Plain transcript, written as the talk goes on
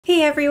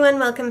Hey everyone,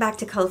 welcome back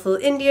to Colourful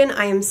Indian.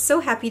 I am so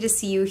happy to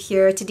see you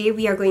here. Today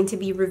we are going to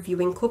be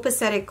reviewing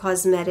Copacetic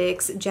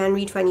Cosmetics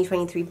January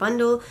 2023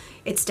 bundle.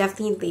 It's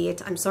definitely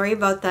late. I'm sorry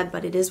about that,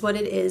 but it is what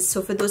it is.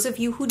 So for those of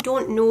you who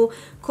don't know,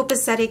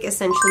 Copacetic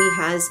essentially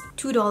has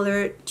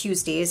 $2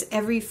 Tuesdays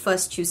every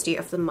first Tuesday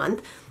of the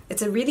month.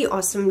 It's a really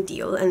awesome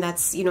deal, and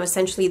that's,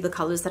 essentially the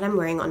colors that I'm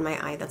wearing on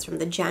my eye. That's from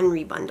the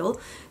January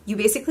bundle. You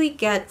basically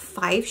get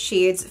 5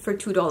 shades for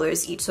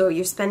 $2 each. So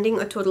you're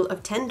spending a total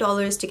of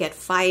 $10 to get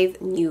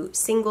 5 new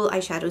single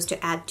eyeshadows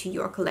to add to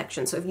your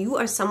collection. So if you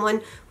are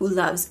someone who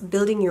loves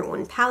building your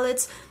own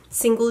palettes,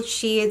 single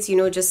shades,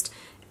 just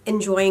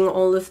enjoying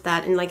all of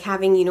that and like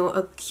having,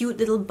 a cute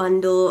little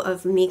bundle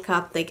of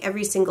makeup like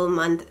every single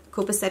month,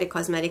 Copacetic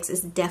Cosmetics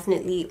is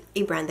definitely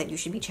a brand that you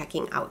should be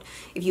checking out.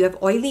 If you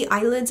have oily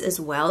eyelids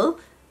as well,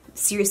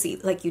 seriously,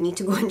 like you need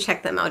to go and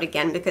check them out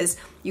again because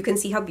you can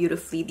see how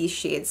beautifully these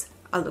shades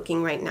are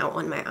looking right now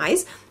on my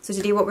eyes. So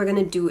today what we're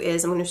going to do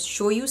is I'm going to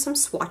show you some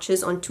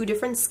swatches on 2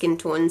 different skin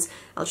tones.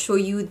 I'll show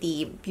you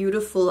the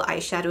beautiful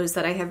eyeshadows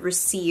that I have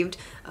received.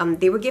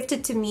 They were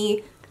gifted to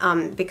me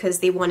because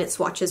they wanted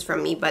swatches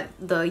from me, but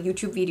the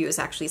YouTube video is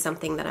actually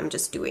something that I'm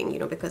just doing,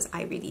 because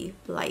I really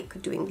like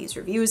doing these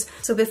reviews.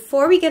 So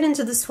before we get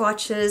into the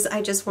swatches,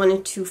 I just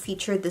wanted to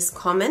feature this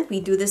comment.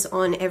 We do this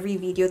on every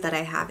video that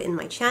I have in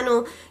my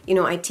channel.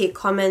 I take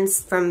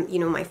comments from,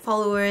 my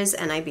followers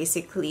and I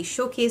basically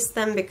showcase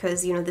them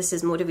because, this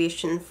is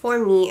motivation for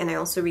me, and I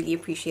also really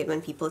appreciate when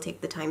people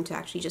take the time to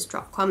actually just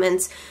drop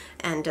comments.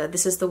 And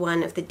this is the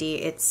one of the day.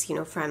 It's,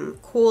 from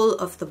Cole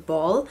of the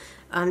Ball.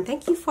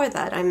 Thank you for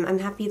that. I'm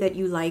happy that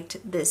you liked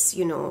this,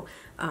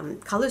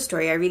 color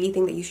story. I really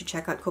think that you should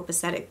check out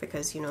Copacetic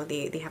because,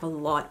 they have a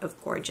lot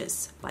of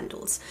gorgeous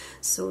bundles.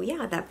 So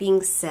yeah, that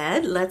being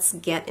said, let's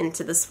get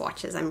into the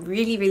swatches. I'm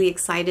really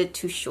excited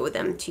to show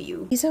them to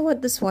you. These are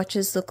what the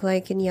swatches look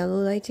like in yellow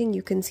lighting.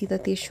 You can see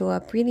that they show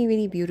up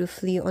really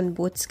beautifully on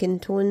both skin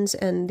tones,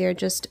 and they're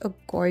just a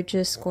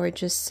gorgeous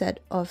set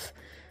of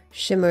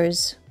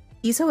shimmers.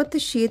 These are what the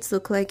shades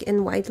look like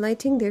in white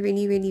lighting. They're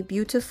really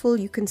beautiful.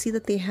 You can see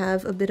that they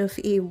have a bit of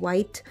a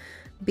white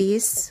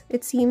base,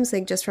 it seems,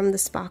 like just from the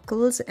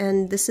sparkles.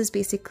 And this is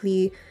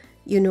basically,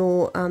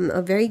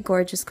 a very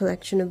gorgeous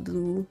collection of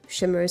blue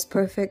shimmers,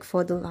 perfect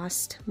for the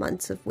last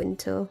months of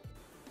winter.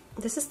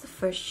 This is the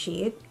first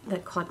shade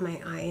that caught my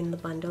eye in the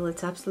bundle.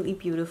 It's absolutely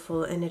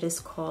beautiful, and it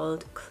is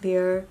called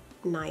Clear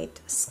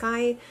Night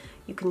Sky.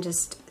 You can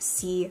just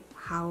see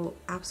how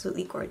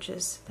absolutely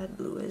gorgeous that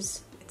blue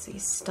is. It's a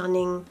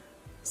stunning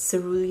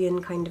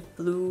cerulean kind of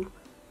blue,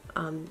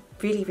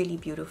 really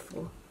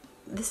beautiful.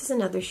 This is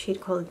another shade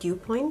called Dew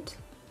Point.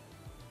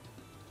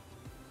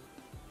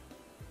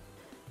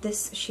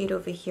 This shade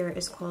over here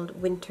is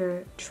called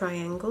Winter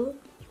Triangle.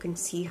 You can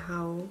see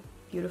how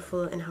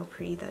beautiful and how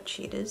pretty that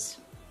shade is.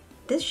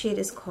 This shade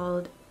is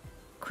called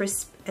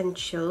Crisp and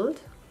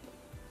Chilled.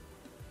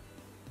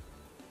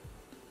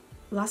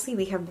 Lastly,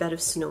 we have Bed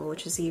of Snow,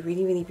 which is a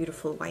really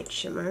beautiful white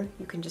shimmer.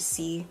 You can just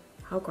see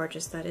how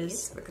gorgeous that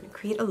is. We're going to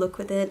create a look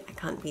with it. I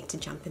can't wait to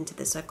jump into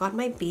this. So I've got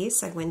my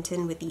base. I went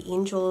in with the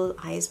Angel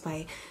Eyes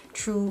by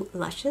True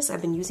Luscious.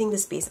 I've been using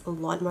this base a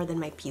lot more than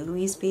my P.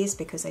 Louise base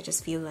because I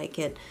just feel like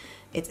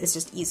it's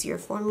just easier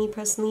for me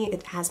personally.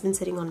 It has been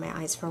sitting on my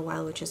eyes for a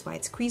while, which is why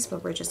it's creased,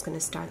 but we're just going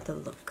to start the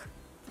look.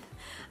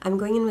 I'm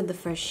going in with the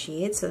first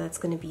shade, so that's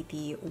going to be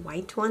the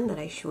white one that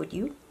I showed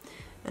you.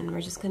 And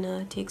we're just going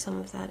to take some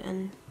of that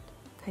and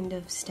kind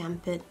of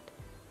stamp it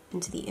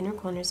into the inner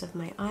corners of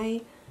my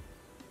eye.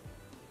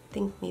 I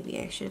think maybe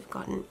I should have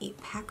gotten a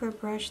packer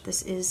brush.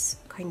 This is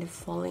kind of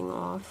falling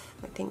off,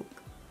 I think,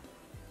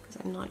 because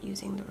I'm not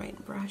using the right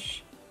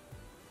brush.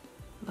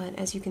 But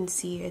as you can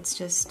see, it's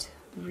just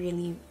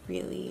really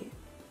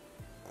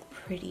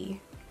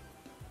pretty.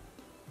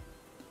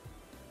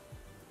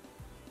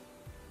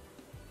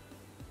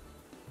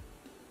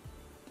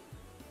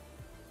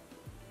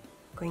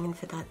 Going in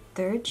for that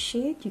third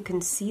shade, you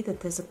can see that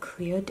there's a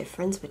clear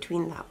difference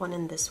between that one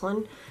and this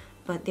one.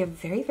 But they're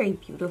very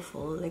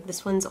beautiful. Like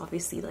this one's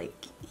obviously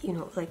like,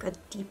 like a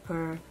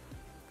deeper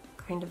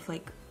kind of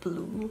like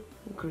blue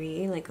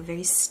gray, like a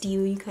very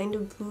steely kind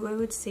of blue, I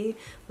would say,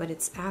 but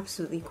it's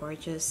absolutely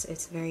gorgeous.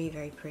 It's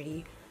very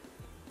pretty.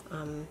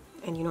 And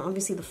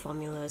obviously the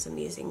formula is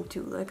amazing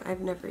too. Like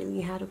I've never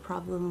really had a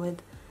problem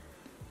with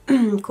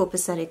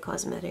Copacetic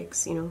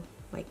Cosmetics,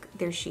 like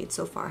their shades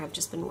so far have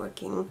just been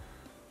working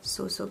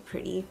so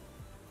pretty.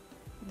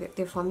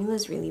 Their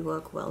formulas really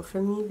work well for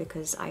me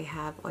because I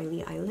have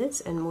oily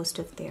eyelids, and most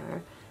of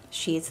their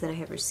shades that I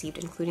have received,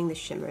 including the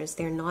shimmers,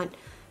 they're not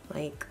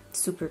like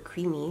super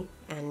creamy,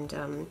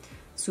 and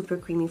super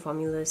creamy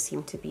formulas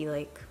seem to be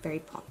like very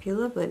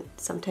popular, but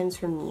sometimes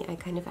for me I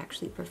kind of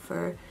actually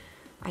prefer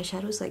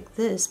eyeshadows like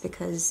this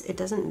because it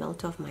doesn't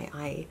melt off my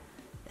eye,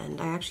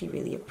 and I actually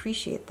really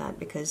appreciate that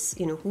because,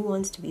 who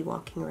wants to be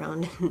walking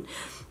around and,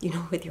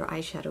 with your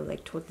eyeshadow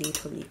like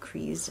totally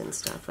creased and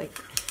stuff? Like,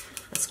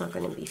 that's not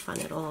going to be fun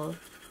at all.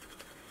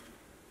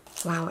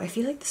 Wow, I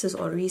feel like this is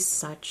already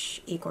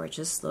such a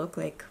gorgeous look.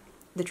 Like,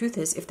 the truth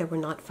is, if there were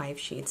not 5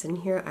 shades in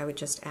here, I would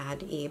just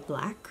add a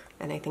black,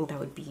 and I think that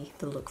would be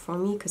the look for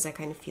me because I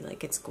kind of feel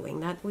like it's going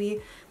that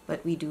way.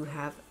 But we do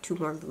have 2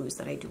 more blues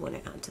that I do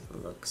want to add to the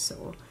look,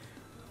 so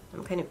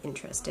I'm kind of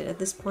interested at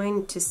this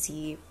point to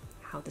see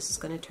how this is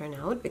going to turn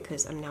out,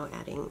 because I'm now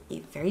adding a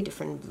very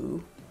different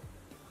blue,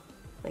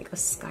 like a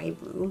sky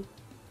blue,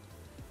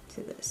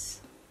 to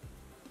this.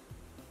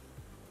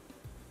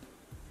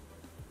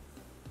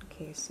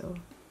 Okay, so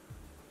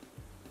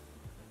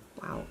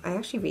wow, I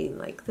actually really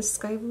like this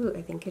sky blue.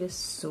 I think it is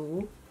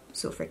so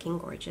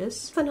freaking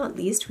gorgeous. But not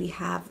least, we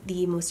have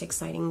the most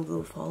exciting blue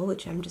of all,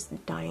 which I'm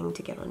just dying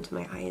to get onto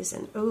my eyes,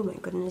 and oh my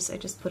goodness, I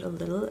just put a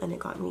little and it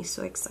got me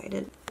so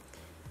excited.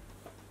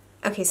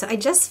 Okay, so I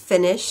just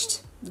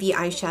finished the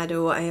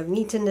eyeshadow. I have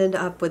neatened it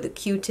up with a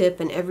Q-tip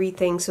and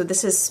everything, so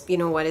this is, you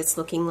know, what it's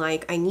looking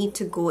like. I need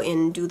to go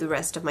in, do the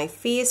rest of my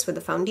face with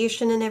the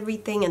foundation and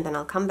everything, and then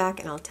I'll come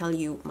back and I'll tell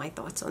you my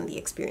thoughts on the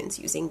experience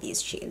using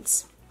these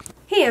shades.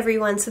 Hey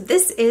everyone, so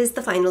this is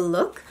the final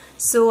look.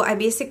 So I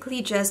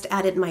basically just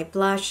added my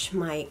blush,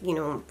 my, you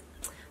know,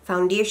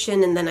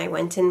 foundation, and then I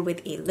went in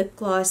with a lip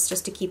gloss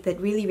just to keep it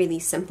really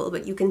simple.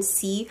 But you can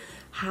see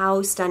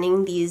how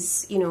stunning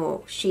these, you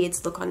know,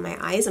 shades look on my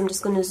eyes. I'm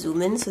just going to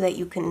zoom in so that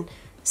you can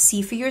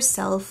see for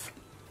yourself.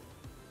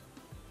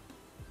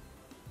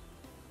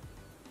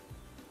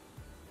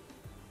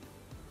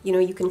 You know,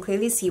 you can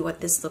clearly see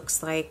what this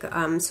looks like.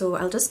 So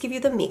I'll just give you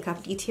the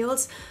makeup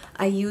details.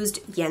 I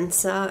used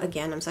Yensa.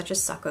 Again, I'm such a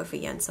sucker for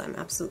Yensa. I'm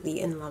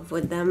absolutely in love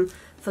with them.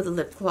 For the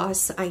lip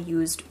gloss, I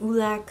used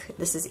Ulak.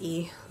 This is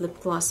a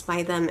lip gloss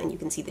by them, and you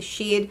can see the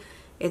shade.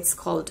 It's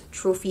called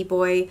Trophy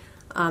Boy.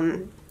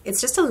 It's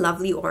just a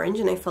lovely orange,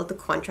 and I felt the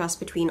contrast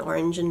between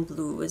orange and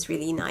blue was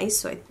really nice,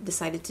 so I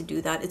decided to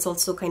do that. It's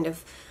also kind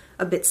of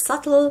a bit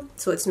subtle,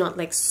 so it's not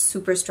like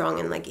super strong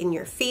and like in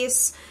your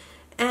face.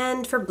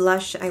 And for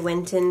blush, I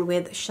went in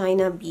with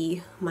Shina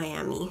B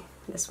Miami,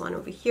 this one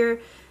over here.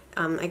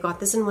 I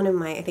got this in one of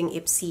my, I think,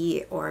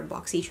 Ipsy or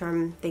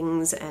BoxyCharm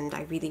things, and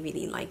I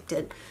really liked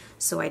it.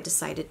 So I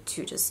decided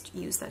to just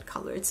use that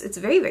color. It's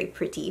very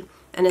pretty.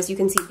 And as you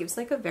can see, it gives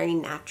like a very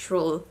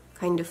natural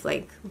kind of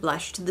like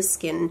blush to the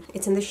skin.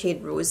 It's in the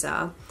shade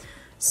Rosa.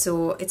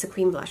 So it's a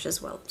cream blush as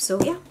well.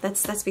 So yeah,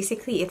 that's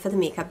basically it for the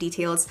makeup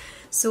details.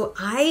 So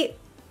I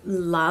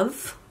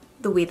love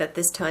the way that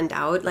this turned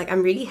out. Like,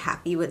 I'm really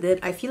happy with it.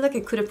 I feel like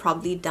I could have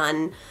probably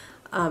done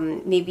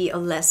maybe a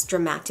less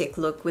dramatic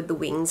look with the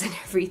wings and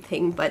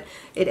everything, but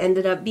it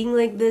ended up being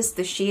like this.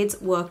 The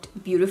shades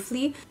worked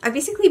beautifully. I've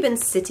basically been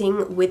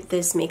sitting with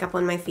this makeup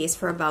on my face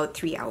for about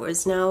 3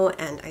 hours now,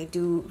 and I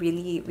do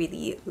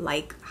really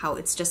like how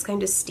it's just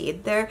kind of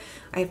stayed there.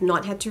 I have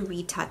not had to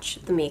retouch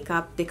the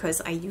makeup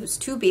because I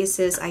used 2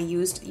 bases. I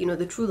used, you know,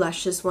 the True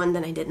Luscious one,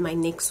 then I did my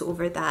NYX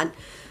over that.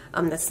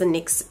 That's the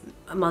NYX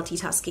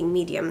multitasking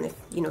medium, if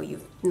you know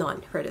you've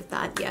not heard of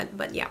that yet.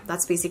 But yeah,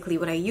 that's basically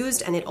what I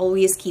used, and it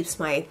always keeps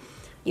my,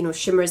 you know,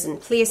 shimmers in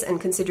place.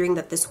 And considering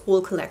that this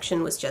whole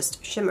collection was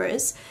just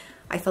shimmers,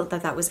 I felt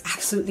that that was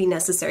absolutely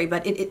necessary.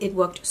 But it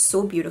worked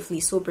so beautifully,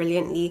 so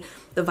brilliantly.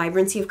 The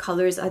vibrancy of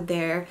colors are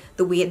there.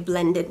 The way it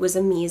blended was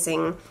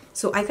amazing.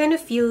 So I kind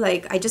of feel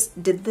like I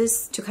just did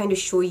this to kind of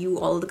show you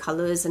all the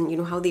colors and, you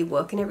know, how they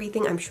work and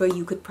everything. I'm sure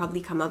you could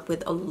probably come up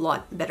with a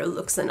lot better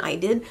looks than I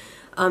did.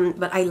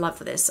 But I love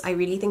this. I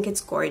really think it's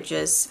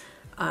gorgeous.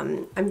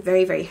 I'm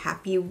very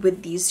happy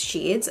with these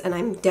shades, and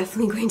I'm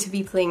definitely going to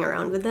be playing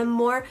around with them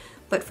more.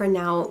 But for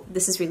now,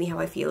 this is really how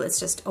I feel. It's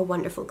just a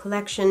wonderful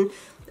collection.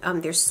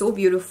 They're so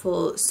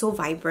beautiful, so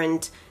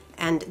vibrant,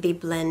 and they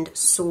blend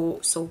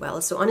so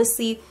well. So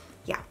honestly,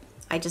 yeah,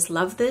 I just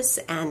love this,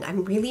 and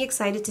I'm really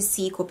excited to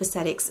see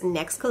Copacetic's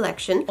next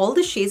collection. All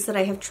the shades that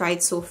I have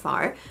tried so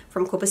far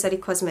from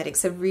Copacetic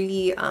Cosmetics have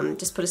really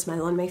just put a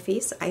smile on my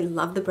face. I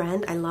love the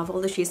brand. I love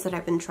all the shades that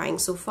I've been trying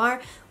so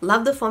far.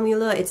 Love the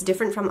formula. It's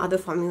different from other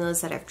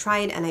formulas that I've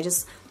tried, and I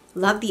just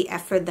love the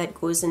effort that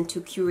goes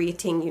into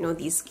curating, you know,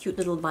 these cute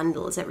little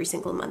bundles every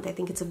single month. I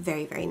think it's a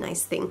very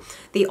nice thing.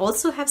 They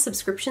also have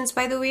subscriptions,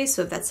 by the way,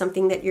 so if that's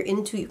something that you're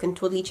into, you can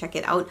totally check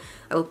it out.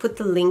 I will put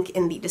the link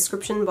in the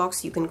description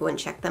box. You can go and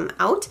check them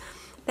out.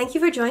 Thank you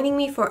for joining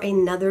me for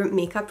another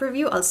makeup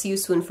review. I'll see you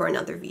soon for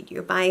another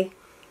video. Bye.